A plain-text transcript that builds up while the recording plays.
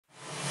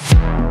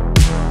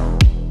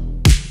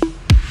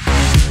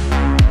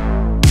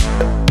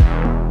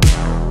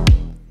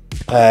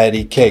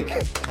Patty cake.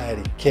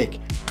 Patty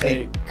cake.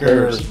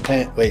 Baker's.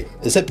 Wait,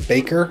 is it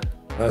Baker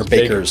or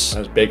Baker's? That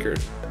was Bakered.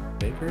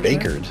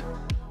 Bakered.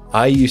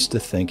 I used to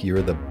think you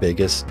were the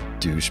biggest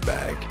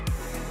douchebag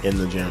In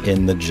the gym.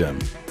 in the gym.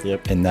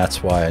 Yep. And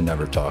that's why I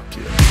never talked to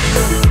you.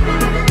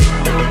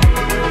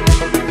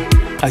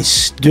 I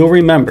still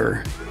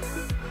remember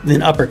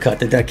the uppercut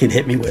that kid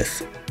hit me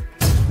with,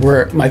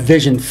 where my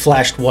vision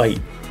flashed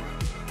white.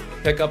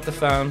 Pick up the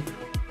phone,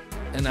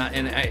 and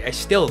I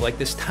still like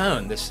this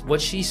tone.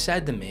 What she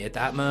said to me at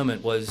that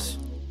moment was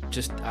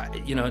just,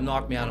 it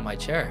knocked me out of my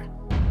chair.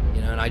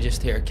 And I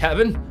just hear,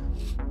 Kevin,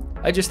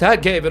 I just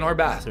had Gabe in our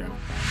bathroom.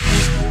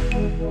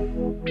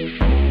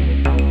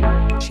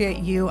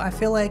 I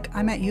feel like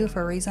I met you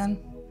for a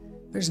reason.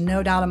 There's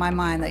no doubt in my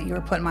mind that you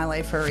were put in my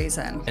life for a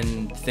reason.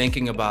 And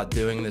thinking about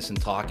doing this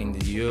and talking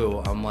to you,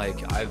 I'm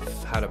like, I've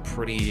had a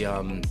pretty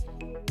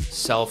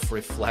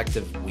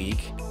self-reflective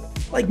week.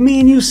 Like me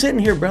and you sitting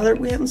here, brother,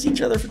 we haven't seen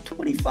each other for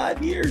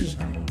 25 years.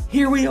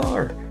 Here we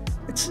are.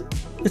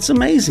 It's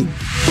amazing.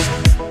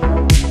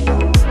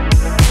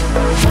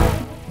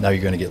 Now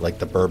you're going to get like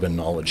the bourbon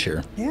knowledge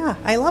here. Yeah,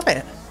 I love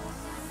it.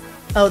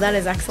 Oh, that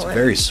is excellent.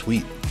 Very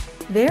sweet.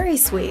 Very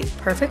sweet.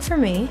 Perfect for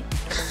me.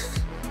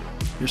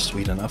 You're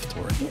sweet enough,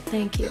 Tori. Yeah,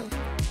 thank you.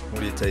 What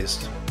do you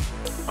taste?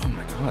 Oh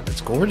my God,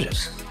 that's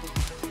gorgeous.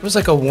 It was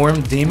like a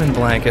warm demon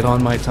blanket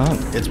on my tongue.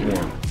 It's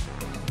warm.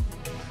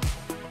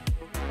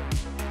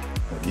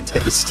 What do you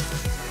taste?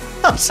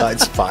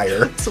 Besides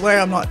fire. I swear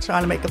I'm not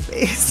trying to make a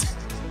face.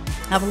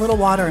 I have a little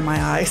water in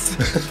my eyes.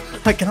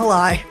 Not gonna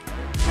lie.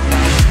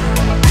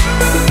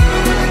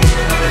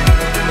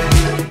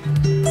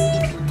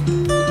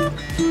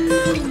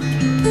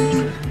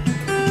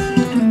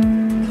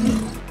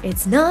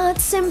 It's not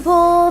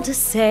simple to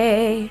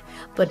say,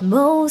 but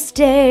most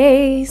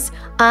days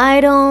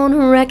I don't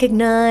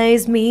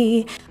recognize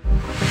me.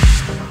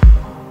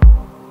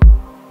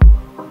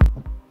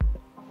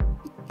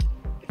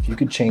 If you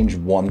could change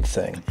one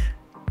thing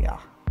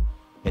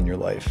in your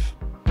life,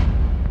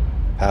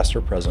 past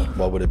or present,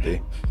 what would it be?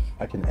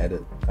 I can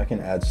edit. I can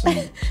add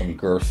some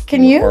girth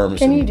Can to your you? arms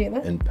Can in, you do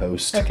that? in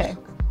post. Okay.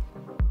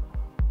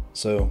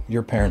 So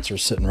your parents are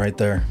sitting right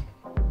there.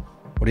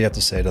 What do you have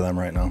to say to them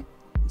right now?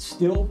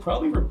 Still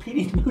probably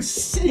repeating those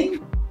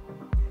same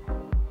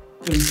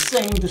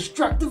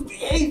destructive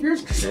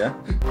behaviors. Yeah.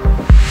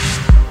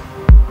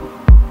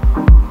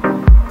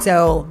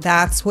 So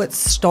that's what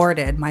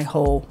started my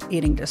whole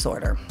eating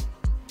disorder.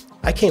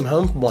 I came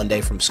home one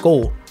day from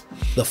school.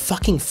 The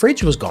fucking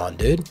fridge was gone,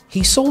 dude.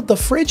 He sold the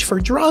fridge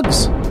for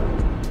drugs.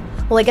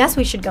 Well, I guess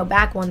we should go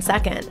back 1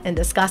 second and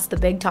discuss the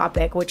big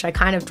topic, which I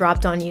kind of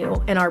dropped on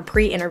you in our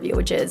pre-interview,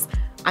 which is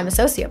I'm a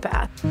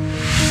sociopath.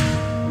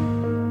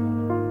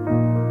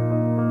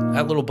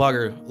 That little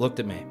bugger looked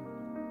at me.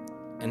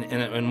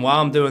 And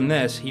while I'm doing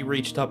this, he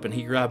reached up and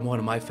he grabbed one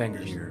of my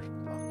fingers.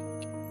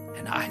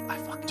 And I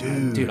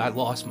fucking, dude, I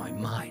lost my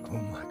mind. Oh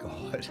my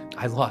God.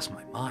 I lost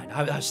my mind.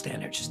 I was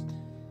standing there just,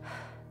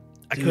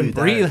 I Dude, couldn't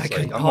breathe. that is I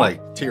couldn't I'm talk.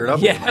 like teared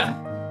up.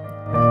 Yeah.